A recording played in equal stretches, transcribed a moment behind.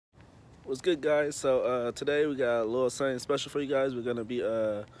What's good, guys? So today we got a little something special for you guys. We're gonna be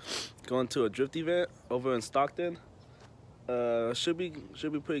going to a drift event over in Stockton. Should be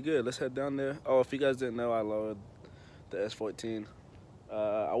pretty good. Let's head down there. Oh, if you guys didn't know, I lowered the S14.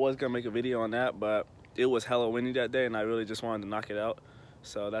 I was gonna make a video on that, but it was hella windy that day, and I really just wanted to knock it out.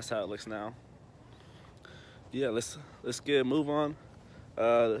 So that's how it looks now. Yeah, let's get a move on.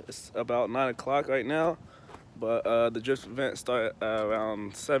 It's about 9 o'clock right now, but the drift event started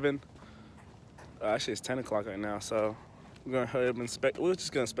around 7. Actually, it's 10 o'clock right now, so we're gonna hurry up and we're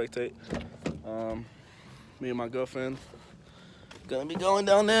just gonna spectate. Me and my girlfriend gonna be going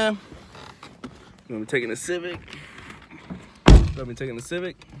down there. Gonna be taking the Civic.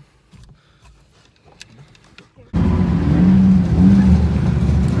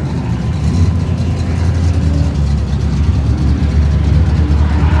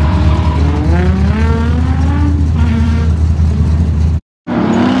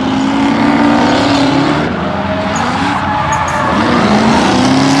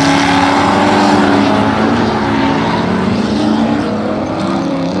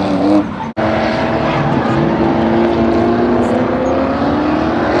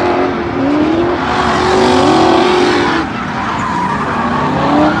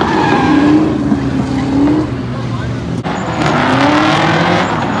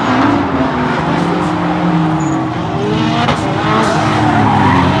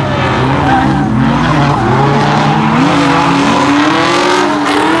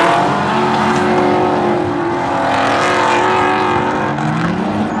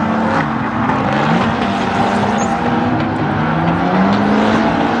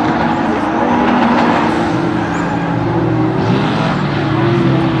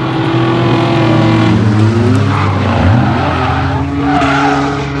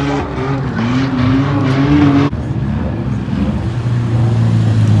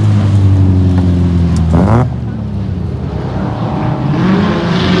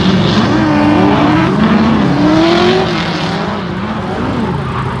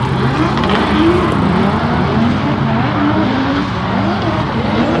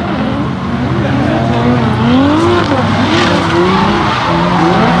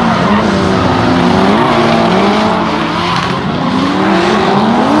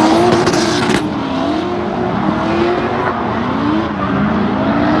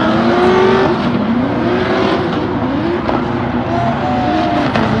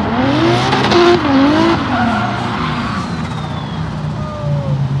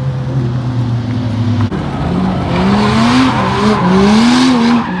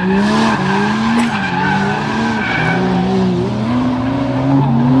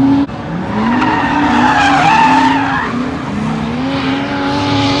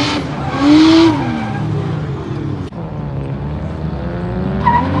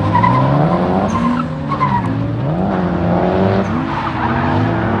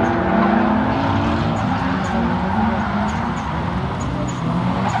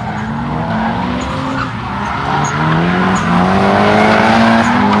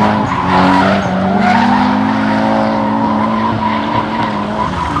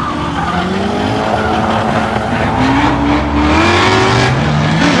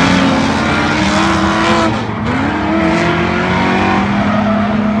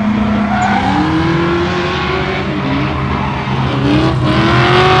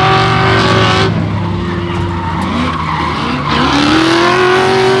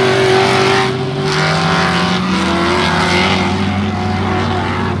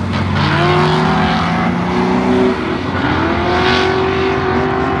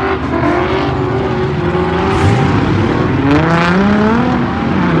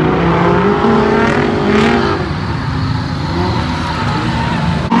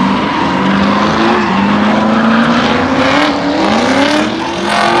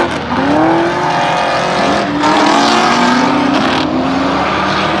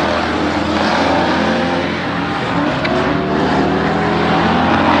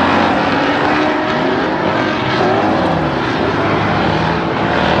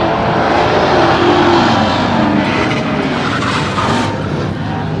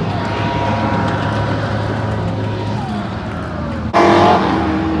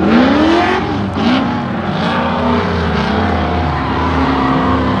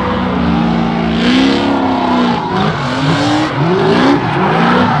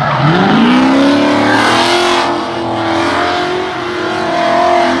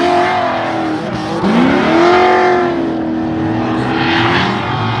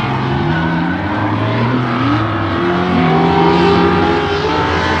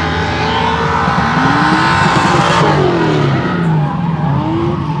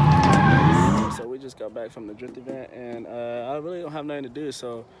 got back from the drift event, and I really don't have nothing to do.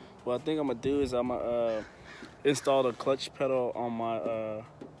 So what I think I'm gonna do is I'm gonna install the clutch pedal on my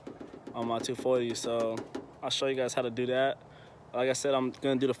 240. So I'll show you guys how to do that. Like I said, I'm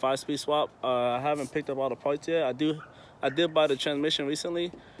gonna do the 5-speed swap. I haven't picked up all the parts yet. I did buy the transmission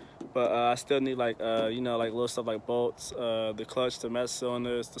recently, but I still need like you know, like little stuff like bolts, the clutch, the match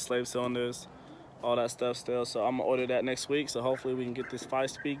cylinders, the slave cylinders, all that stuff still. So I'm gonna order that next week, so hopefully we can get this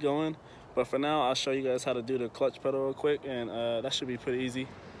 5-speed going. But for now, I'll show you guys how to do the clutch pedal real quick, and that should be pretty easy.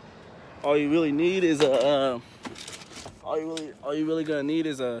 All you really need is a all you really gonna need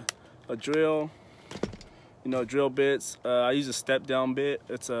is a drill, you know, drill bits. I use a step down bit.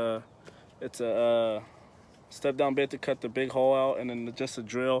 It's a step down bit to cut the big hole out, and then just a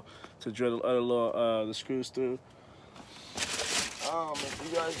drill to drill the other little the screws through. If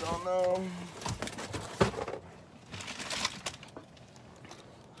you guys don't know,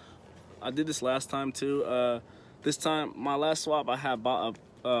 I did this last time too. This time, my last swap, I had bought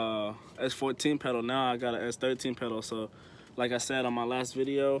a S14 pedal. Now I got an S13 pedal. So, like I said on my last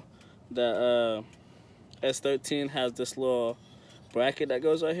video, the S13 has this little bracket that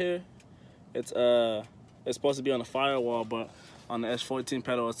goes right here. It's supposed to be on the firewall, but on the S14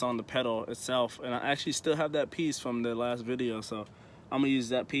 pedal, it's on the pedal itself. And I actually still have that piece from the last video, so I'm gonna use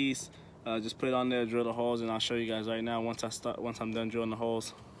that piece. Just put it on there, drill the holes, and I'll show you guys right now once I'm done drilling the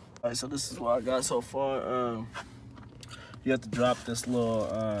holes. All right, so this is what I got so far. You have to drop this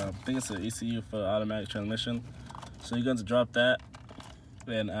little, I think it's an ECU for the automatic transmission. So you're going to drop that,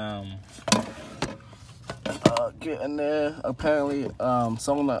 and get in there. Apparently,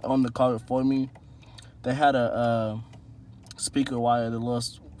 someone that owned the car before me, they had a speaker wire, the little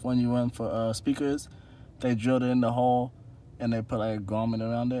one you run for speakers. They drilled it in the hole, and they put like a grommet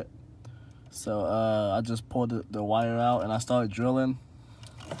around it. So I just pulled the wire out, and I started drilling.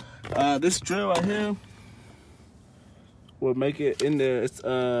 This drill right here will make it in there. It's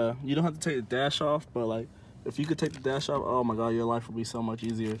you don't have to take the dash off, but like if you could take the dash off, oh my god, your life would be so much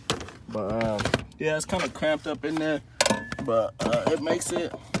easier. But yeah, it's kind of cramped up in there, but it makes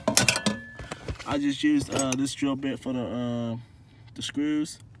it. I just used this drill bit for the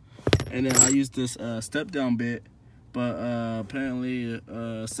screws, and then I used this step down bit, but apparently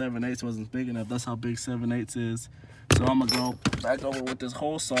 7/8 wasn't big enough. That's how big 7/8 is. So I'm gonna go back over with this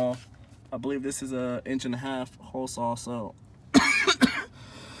hole saw. I believe this is a 1.5-inch hole saw, so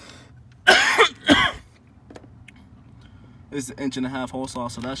it's an 1.5-inch hole saw,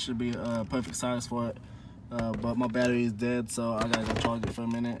 so that should be a perfect size for it. But my battery is dead, so I gotta go charge it for a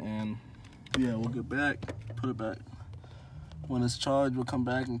minute, and yeah, we'll get back, put it back. When it's charged, we'll come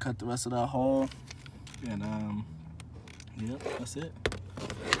back and cut the rest of that hole, and yep, that's it.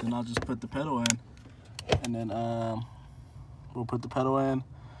 Then I'll just put the pedal in, and then we'll put the pedal in.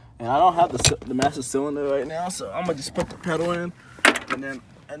 And I don't have the master cylinder right now, so I'm gonna just put the pedal in,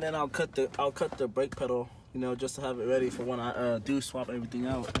 and then I'll cut the brake pedal, you know, just to have it ready for when I do swap everything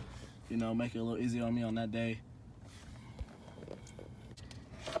out. You know, make it a little easier on me on that day.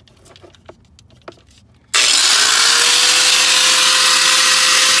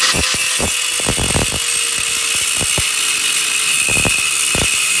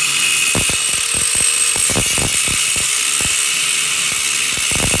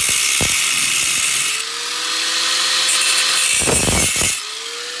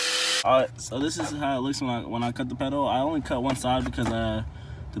 Alright, so this is how it looks when I cut the pedal. I only cut one side because the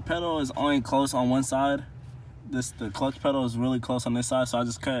pedal is only close on one side. The clutch pedal is really close on this side, so I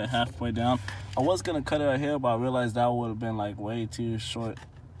just cut it halfway down. I was gonna cut it right here, but I realized that would have been like way too short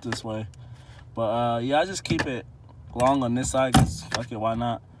this way. But yeah, I just keep it long on this side because fuck it, why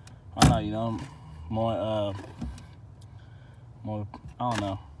not? Why not? You know, more I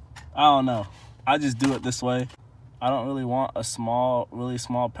don't know. I just do it this way. I don't really want a really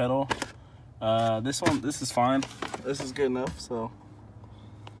small pedal. This is fine. This is good enough. So,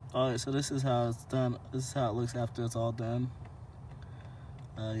 all right. So this is how it's done. This is how it looks after it's all done.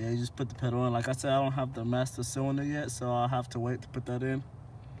 Yeah, you just put the pedal in. Like I said, I don't have the master cylinder yet, so I'll have to wait to put that in.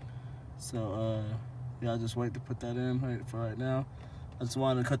 So, yeah, I'll just wait to put that in for right now. I just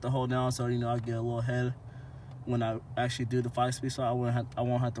wanted to cut the hole down so, you know, I get a little head when I actually do the 5-speed, so I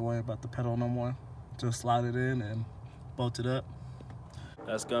won't have to worry about the pedal no more. Just slide it in and bolt it up.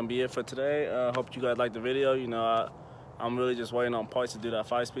 That's gonna be it for today. Hope you guys liked the video. You know, I'm really just waiting on parts to do that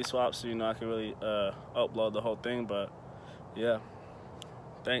 5-speed swap, so you know I can really upload the whole thing. But yeah,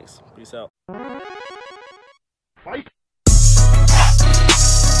 thanks. Peace out. Bye.